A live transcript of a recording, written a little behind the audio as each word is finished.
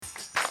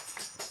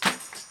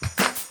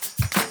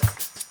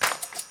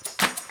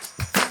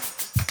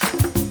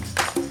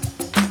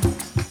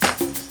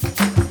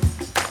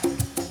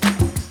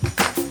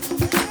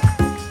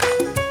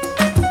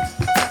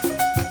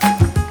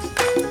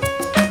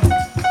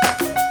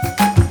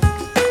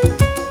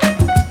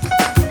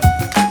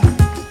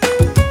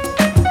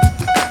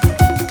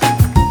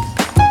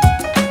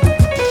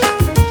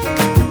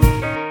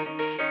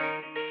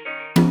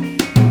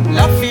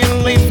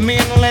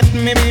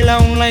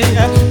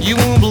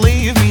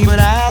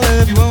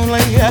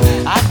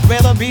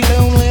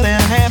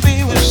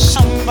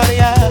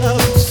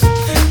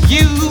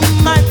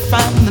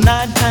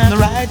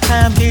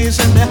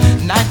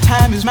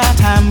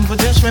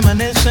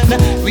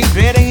reminiscing,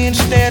 regretting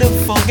instead of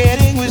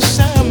forgetting with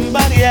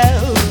somebody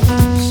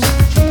else.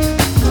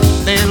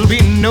 There'll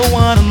be no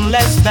one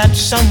unless that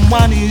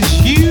someone is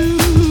you.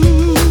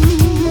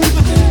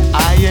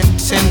 I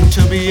intend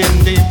to be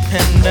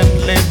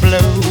independently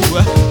blue.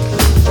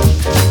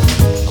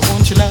 I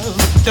want your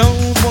love,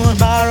 don't want to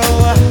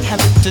borrow. Have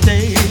it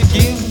today,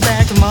 give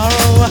back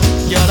tomorrow.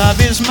 Your love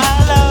is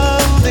my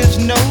love, there's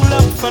no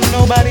love for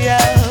nobody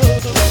else.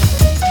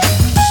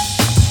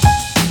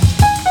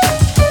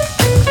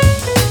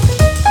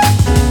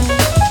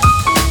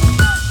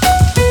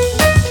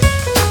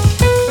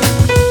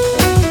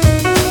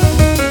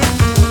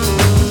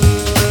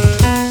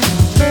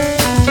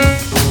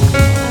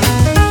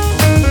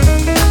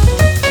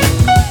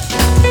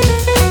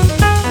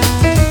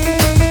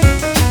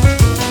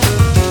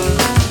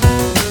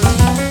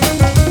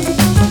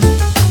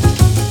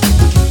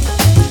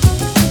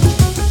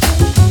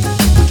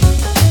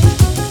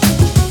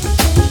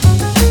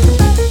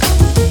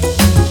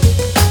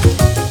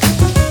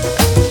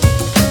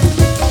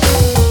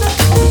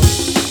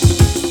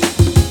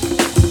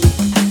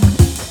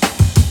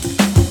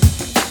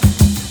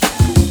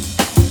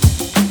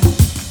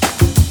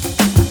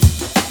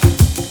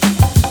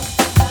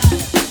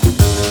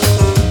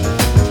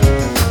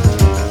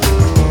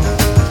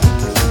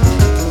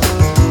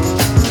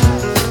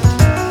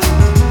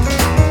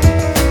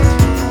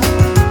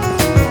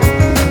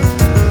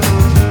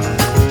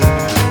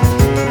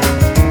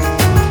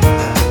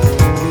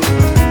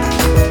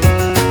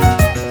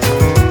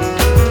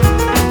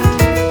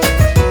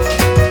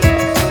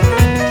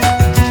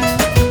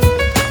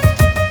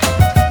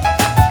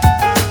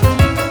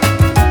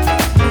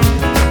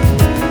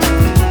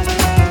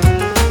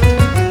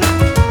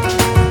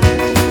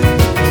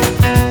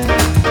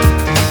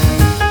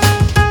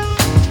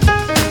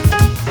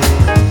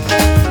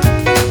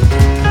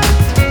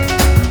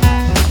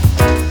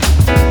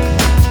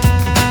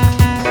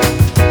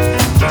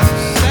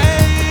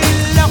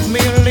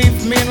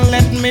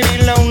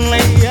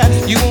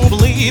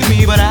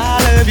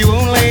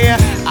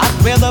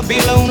 Be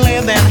lonely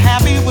than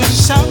happy with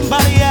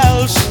somebody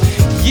else.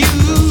 You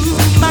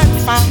might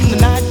find the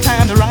night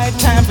time the right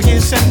time for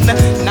kissing.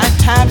 Night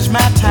time's my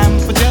time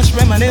for just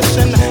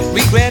reminiscing,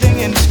 regretting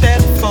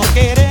instead of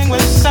forgetting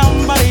with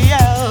somebody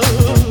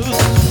else.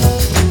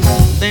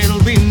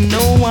 There'll be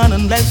no one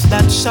unless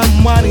that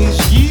someone is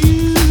you.